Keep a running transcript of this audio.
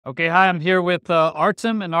Okay, hi, I'm here with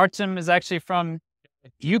Artem, and Artem is actually from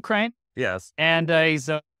Ukraine, Yes. and he's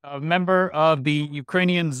a member of the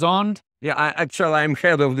Ukrainian ZOND. Yeah, I'm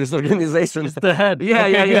head of this organization. It's the head. Yeah,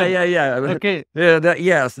 Okay, good. yeah. Okay,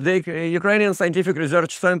 Yes, the Ukrainian Scientific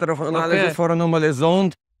Research Center of Analysis okay, for Anomaly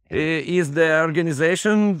ZOND is the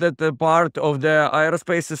organization that part of the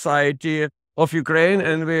Aerospace Society of Ukraine,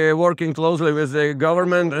 and we're working closely with the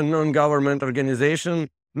government and non-government organization.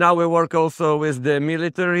 Now we work also with the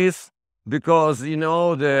militaries because, you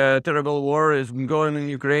know, the terrible war is going in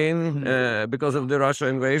Ukraine because of the Russia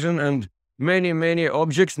invasion, and many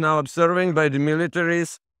objects now observing by the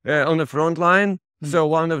militaries on the front line. So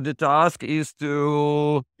one of the tasks is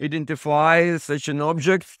to identify such an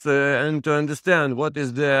object and to understand what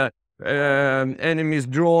is the enemy's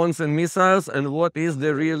drones and missiles and what is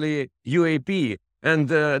the really UAP. And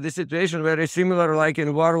the situation very similar like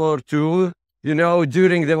in World War II. You know,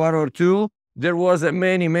 during the World War II, there was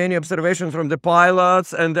many observations from the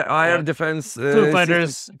pilots and the air defense Foo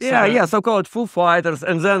Fighters. Yeah, so-called Foo Fighters,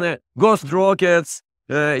 and then ghost rockets,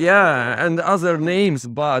 and other names.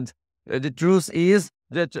 But the truth is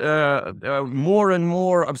that more and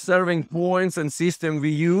more observing points and system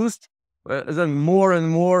we used, then more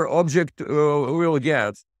and more object we will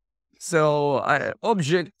get. So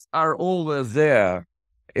objects are always there.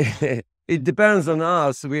 It depends on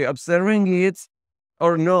us. We observing it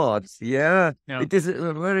or not. Yeah. It is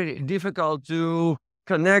very difficult to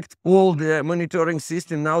connect all the monitoring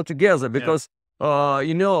system now together because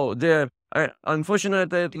you know,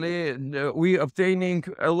 unfortunately we obtaining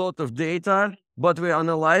a lot of data, but we're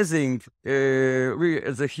analyzing we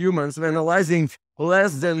as a humans we're analyzing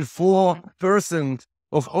less than 4%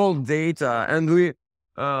 of all data, and we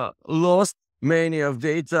lost many of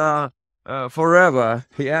data forever.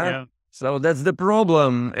 So that's the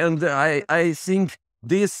problem, and I think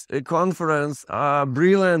this conference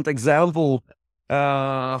brilliant example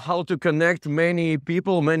how to connect many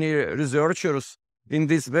people, many researchers in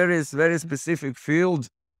this very specific field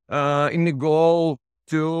in the goal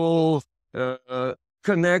to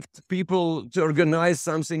connect people to organize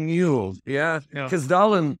something new.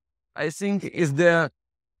 Kasdalin, I think, is the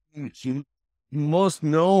most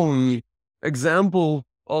known example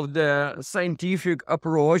of the scientific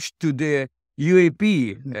approach to the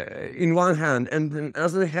UAP in one hand, and on the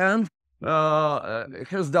other hand,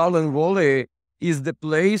 Hesdalen Valley is the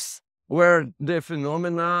place where the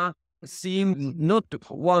phenomena seem not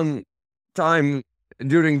one time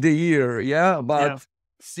during the year, but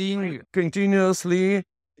seen continuously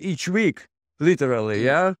each week, literally.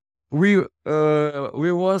 We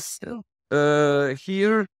was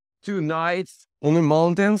here 2 nighs on the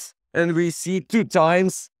mountains, and we see 2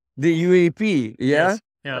 times the UAP.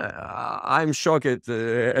 I'm shocked.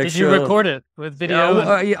 Did you record it with video?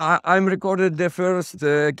 I'm recorded the first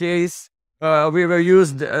case. We were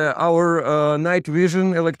used our night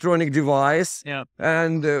vision electronic device,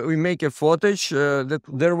 and we make a footage that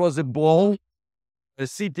there was a ball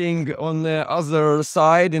sitting on the other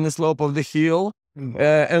side in the slope of the hill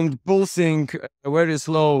and pulsing very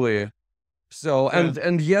slowly. So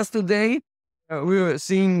and yesterday we were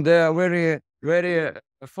seeing the very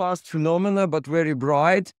fast phenomena, but very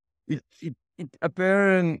bright. It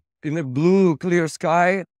appeared in a blue clear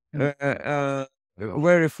sky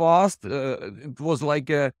very fast. It was like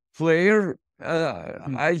a flare.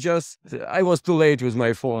 I was too late with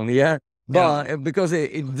my phone, but because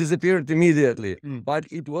it disappeared immediately. But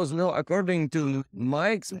it was no, according to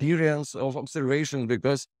my experience of observation,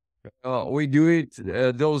 because we do it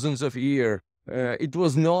dozens of years. It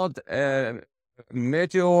was not a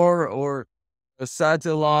meteor or a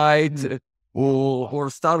satellite or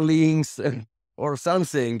Starlinks or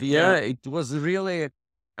something. It was really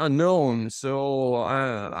unknown. So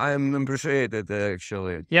I'm appreciated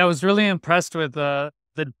actually. I was really impressed with the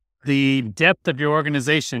depth of your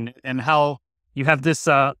organization and how you have this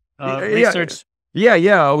research.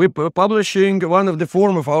 We're publishing one of the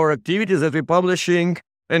form of our activities that we're publishing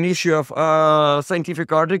an issue of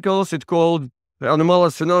scientific articles. It's called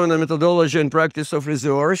Anomalous Phenomena, Methodology and Practice of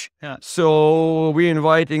Research. So we're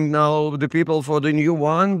inviting now the people for the new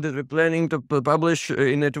one that we're planning to publish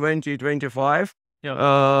in 2025.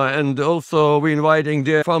 And also we're inviting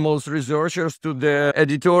the famous researchers to the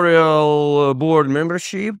editorial board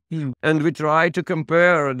membership, and we try to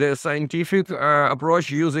compare the scientific approach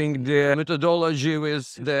using the methodology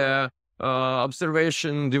with the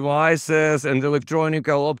observation devices and electronic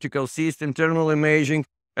optical system, thermal imaging,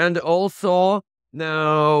 and also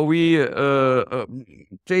now we're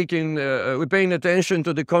paying attention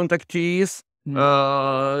to the contactees,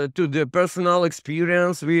 to the personal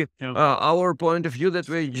experience. Our point of view that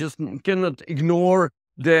we just cannot ignore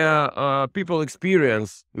the people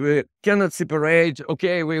experience. We cannot separate.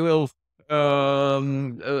 Okay, we will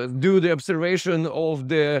do the observation of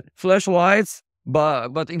the flashlights,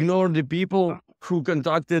 but ignore the people who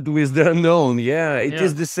contacted with the unknown. Yeah, it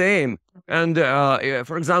is the same. And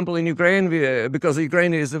for example, in Ukraine, because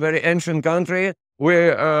Ukraine is a very ancient country, we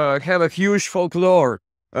have a huge folklore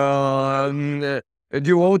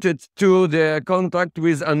devoted to the contact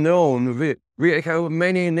with unknown. We have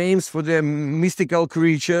many names for the mystical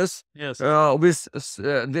creatures with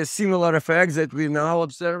the similar effects that we're now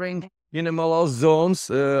observing in anomalous zones,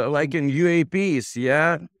 like in UAPs.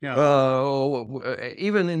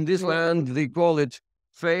 Even in this land, they call it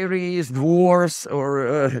fairies, dwarves,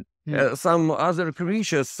 or some other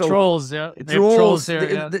creatures. So trolls, trolls.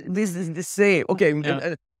 Here, This is the same. Okay,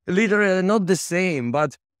 literally not the same,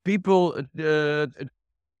 but people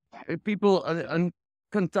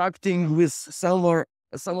contacting with someone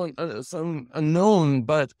some unknown,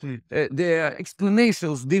 but their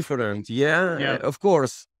explanations different. Of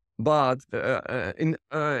course. But in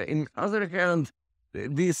other hand,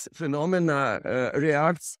 this phenomena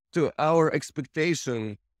reacts to our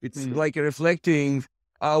expectation. It's like reflecting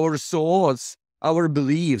our thoughts, our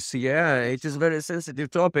beliefs. It is a very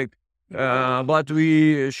sensitive topic. But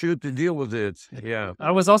we should deal with it.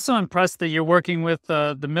 I was also impressed that you're working with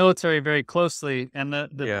the military very closely, and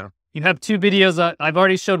you have 2 videos. I've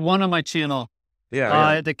already showed one on my channel.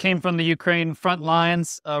 That came from the Ukraine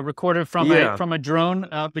Frontlines, recorded from a drone.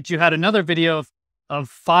 But you had another video of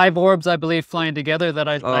 5 orbs, I believe, flying together that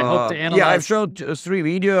I hope to analyze. I've showed 3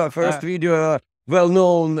 videos. First video, well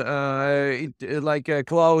known, like a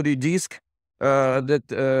cloudy disk that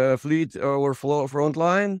fleet over front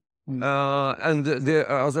line. And the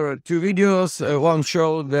other 2 videos, one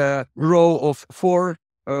showed the row of 4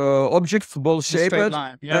 objects, ball shaped,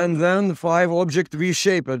 and then 5 objects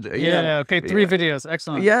V-shaped. Okay, 3 videos,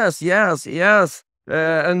 excellent. Yes.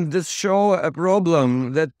 And this show a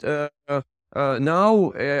problem that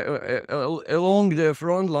now along the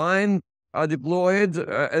front line are deployed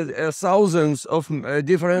thousands of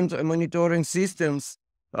different monitoring systems.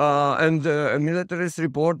 And military is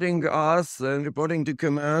reporting us and reporting to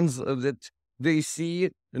commands that they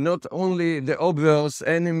see not only the obvious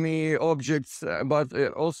enemy objects, but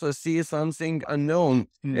also see something unknown.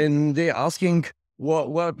 And they're asking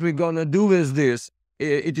what we're gonna do with this.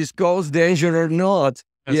 It is cause danger or not?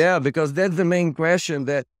 Because that's the main question.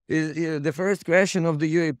 That is, the first question of the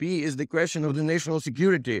UAP is the question of the national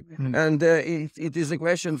security. And it is a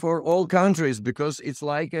question for all countries, because it's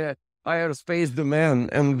like a aerospace domain,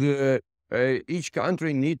 and each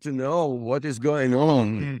country need to know what is going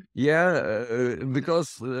on.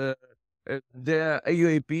 Because the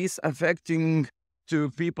UAPs affecting to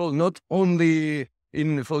people not only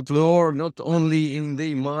in folklore, not only in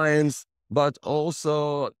their minds, but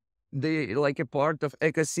also they like a part of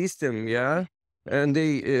ecosystem. And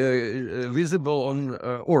they visible on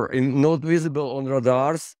or not visible on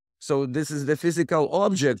radars. So this is the physical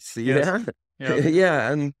objects. And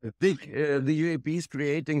the UAP is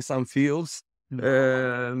creating some fields,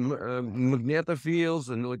 magnetofields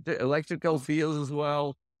and electrical fields as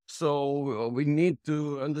well. So we need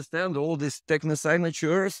to understand all these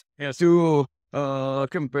technosignatures to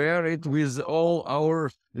compare it with all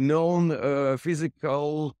our known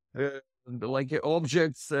physical like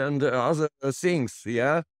objects and other things.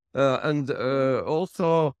 And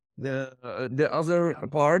also the other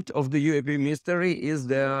part of the UAP mystery is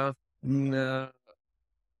the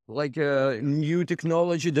like new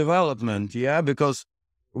technology development, because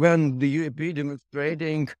when the UAP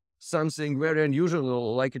demonstrating something very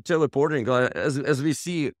unusual, like teleporting, as we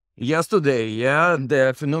see yesterday,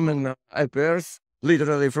 the phenomenon appears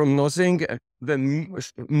literally from nothing, then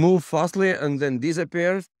move fastly and then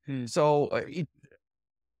disappears. So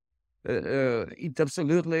it's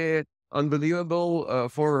absolutely unbelievable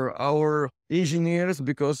for our engineers,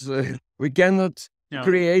 because we cannot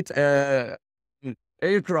create a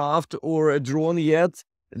aircraft or a drone yet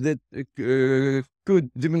that could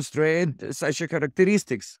demonstrate such a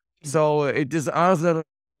characteristics. So it is other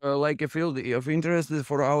like a field of interest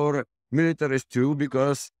for our militaries too,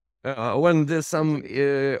 because when there's some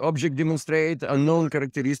object demonstrate unknown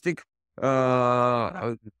characteristic,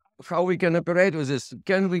 how we can operate with this?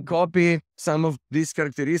 Can we copy some of these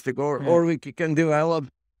characteristics, or we can develop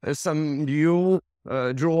some new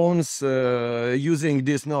drones using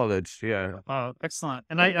this knowledge? Oh, excellent.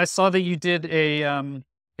 And I saw that you did a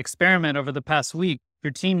experiment over the past week.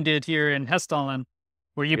 Your team did here in Hessdalen,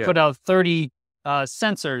 where you put out 30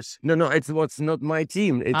 sensors. No, it was not my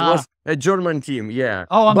team. It was a German team.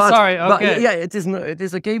 Oh, I'm sorry. Okay. But, it is not, it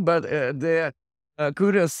is okay. But the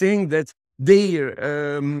curious thing that their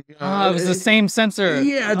it was the same sensor.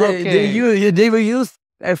 Yeah, they will use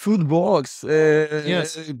a food box Yes.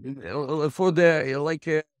 for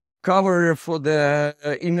the cover for the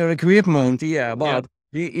inner equipment. Yeah, but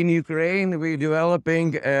in Ukraine we're developing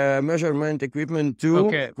measurement equipment too.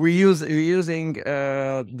 Okay. We're using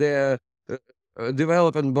the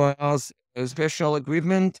developed by us special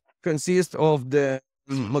equipment consists of the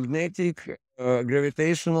magnetic,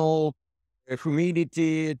 gravitational,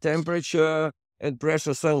 humidity, temperature, and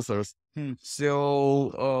pressure sensors.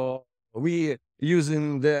 So we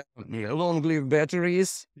using the long-lived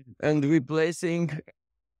batteries and replacing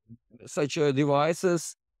such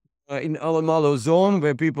devices in Alamalo zone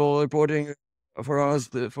where people reporting for us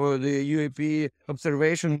for the UAP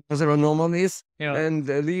observation other anomalies and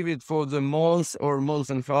leave it for the months or months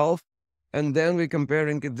and a half, and then we're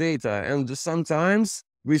comparing the data. And sometimes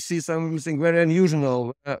we see something very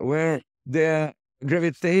unusual where the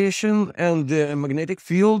gravitation and the magnetic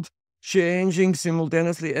field changing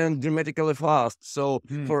simultaneously and dramatically fast. So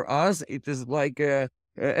for us, it is like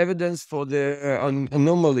evidence for the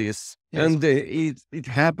anomalies. And it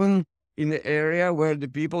happened in the area where the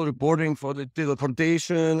people reporting for the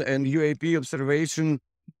teleportation and UAP observation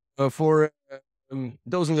for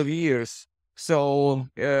dozens of years. So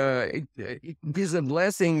it is a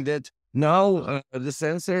blessing that now the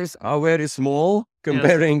sensors are very small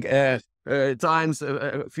comparing times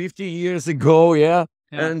 50 years ago,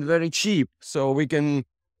 and very cheap. So we can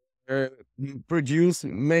produce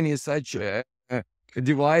many such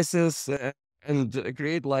devices and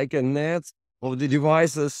create like a net of the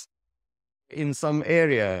devices in some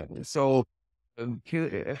area. So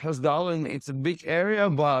Hesdalen, it's a big area,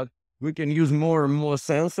 but we can use more and more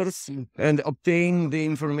sensors and obtain the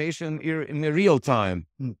information in the real time.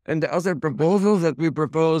 And the other proposals that we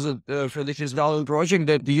propose for the Hesdalen project,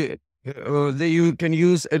 that you can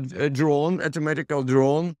use a drone, a mathematical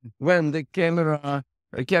drone, when the camera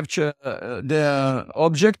capture the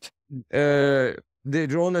object, the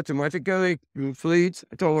drone automatically flees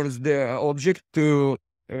towards the object to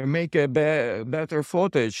make a better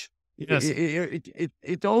footage. Yes.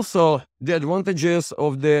 It also the advantages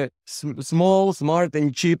of the small, smart,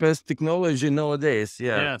 and cheapest technology nowadays.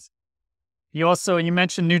 Yes. You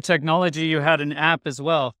mentioned new technology. You had an app as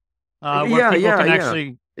well, where people can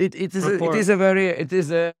actually. It is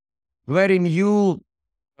a very new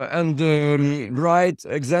and bright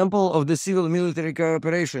example of the civil-military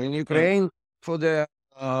cooperation in Ukraine for the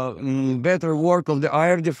better work of the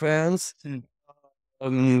air defense.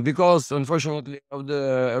 Because unfortunately of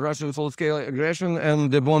the Russian full-scale aggression and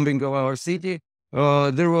the bombing of our city,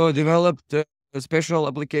 there were developed a special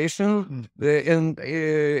application, and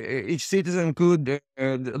each citizen could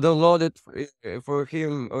download it for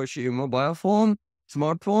him or she mobile phone,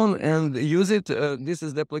 smartphone, and use it. This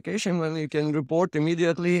is the application when you can report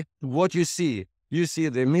immediately what you see. You see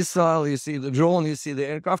the missile, you see the drone, you see the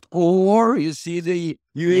aircraft, or you see the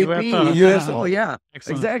UAP, UFO. Yeah,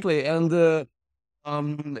 excellent. Exactly. And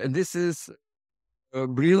this is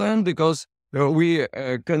brilliant because we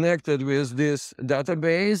connected with this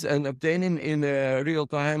database and obtaining in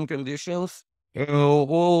real-time conditions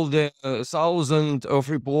all the thousands of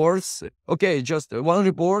reports. Okay, just one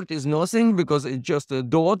report is nothing because it's just a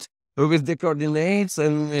dot with the coordinates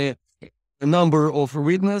and a number of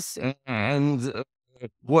witness and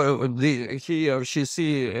he or she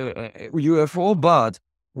see UFO. But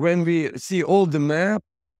when we see all the map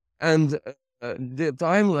and the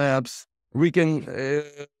time lapse, we can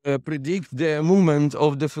predict the movement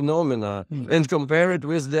of the phenomena and compare it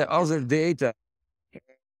with the other data.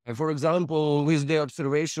 For example, with the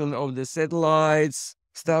observation of the satellites,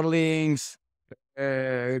 starlinks,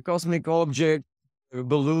 cosmic objects,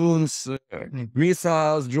 balloons,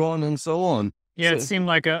 missiles, drone, and so on. Yeah, it seemed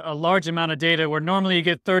like a large amount of data where normally you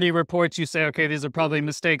get 30 reports, you say, okay, these are probably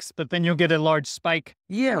mistakes, but then you'll get a large spike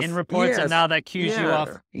in reports, and now that cues you off.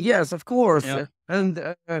 Yes, of course.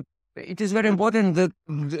 And it is very important that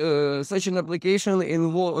such an application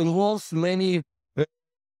involves many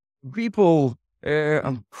people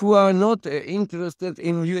who are not interested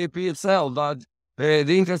in UAP itself, but they're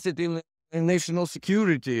interested in national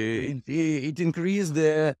security. It increases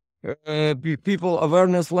the people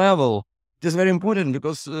awareness level. It is very important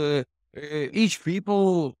because each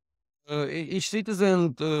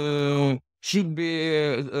citizen should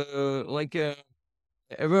be like a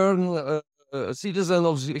aware citizen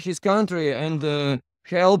of his country and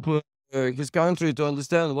help his country to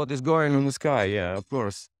understand what is going on in the sky. Yeah, of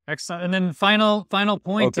course. Excellent. And then final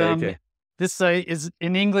point. Okay. This is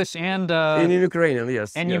in English and in Ukrainian,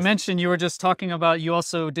 yes. And you mentioned you were just talking about you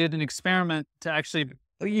also did an experiment to actually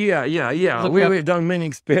Yeah. We've done many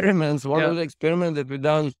experiments. One of the experiments that we've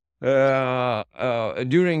done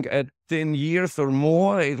during 10 years or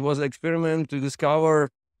more, it was an experiment to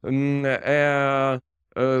discover very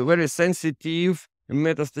sensitive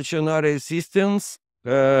metastationary systems.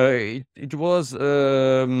 It was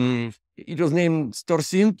named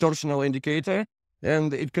torsin, torsional indicator,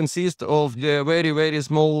 and it consists of the very, very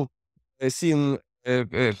small thin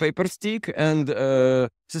paper stick and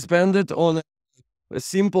suspended on a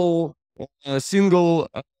simple single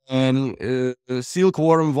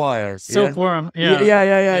silkworm wire. Silkworm,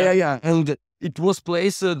 yeah. And it was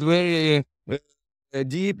placed very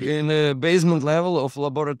deep in the basement level of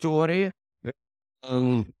laboratory.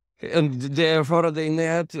 And the Faraday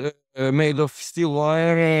net made of steel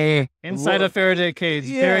wire inside a Faraday cage,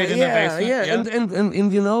 buried in the basement.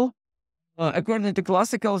 And you know, according to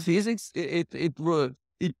classical physics, it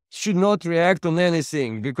should not react on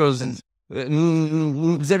anything because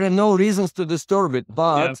there are no reasons to disturb it.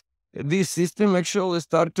 But this system actually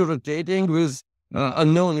started rotating with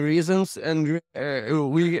unknown reasons, and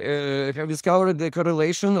we have discovered the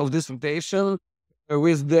correlation of this rotation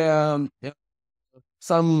with the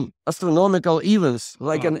some astronomical events,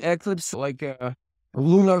 like an eclipse, like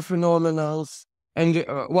lunar phenomena. And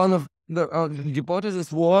one of the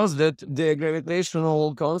hypothesis was that the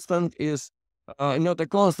gravitational constant is not a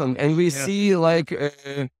constant, and we see like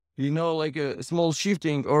like a small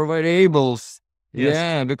shifting or variables.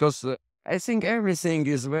 Because I think everything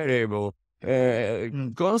is variable.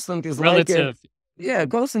 Constant is relative.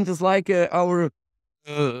 Constant is like our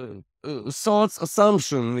thoughts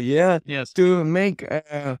assumption, to make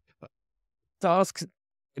tasks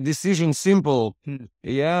decision simple.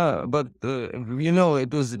 But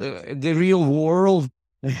it was the real world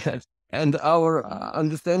and our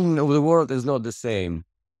understanding of the world is not the same.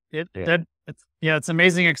 It's an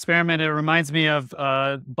amazing experiment. It reminds me of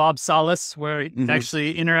Bob Salas, where he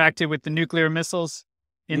actually interacted with the nuclear missiles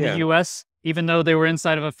in the US, even though they were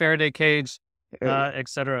inside of a Faraday cage,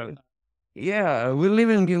 etc. Yeah, we're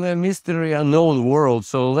living in a mystery unknown world,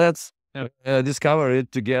 so let's discover it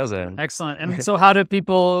together. Excellent. And so how do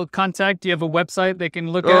people contact? Do you have a website they can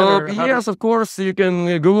look at? Yes, of course. You can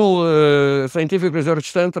Google Scientific Research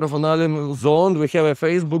Center of ZOND. We have a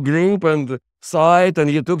Facebook group and site and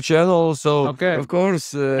YouTube channel. So, of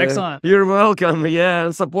course, excellent. You're welcome.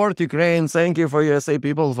 And support Ukraine. Thank you for USA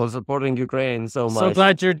people for supporting Ukraine so much. So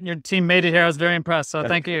glad your team made it here. I was very impressed. So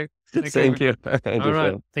thank you. Thank you. All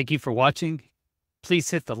right. Thank you for watching. Please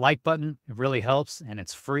hit the like button. It really helps and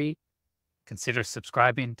it's free. Consider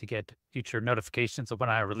subscribing to get future notifications of when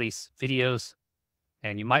I release videos.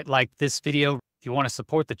 And you might like this video. If you want to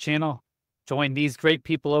support the channel, join these great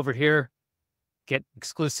people over here, get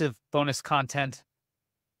exclusive bonus content,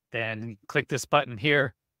 then click this button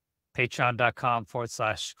here,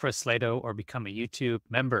 patreon.com/chrislehto, or become a YouTube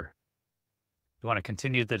member. If you want to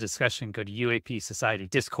continue the discussion, go to UAP Society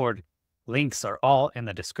Discord. Links are all in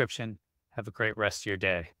the description. Have a great rest of your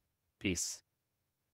day. Peace.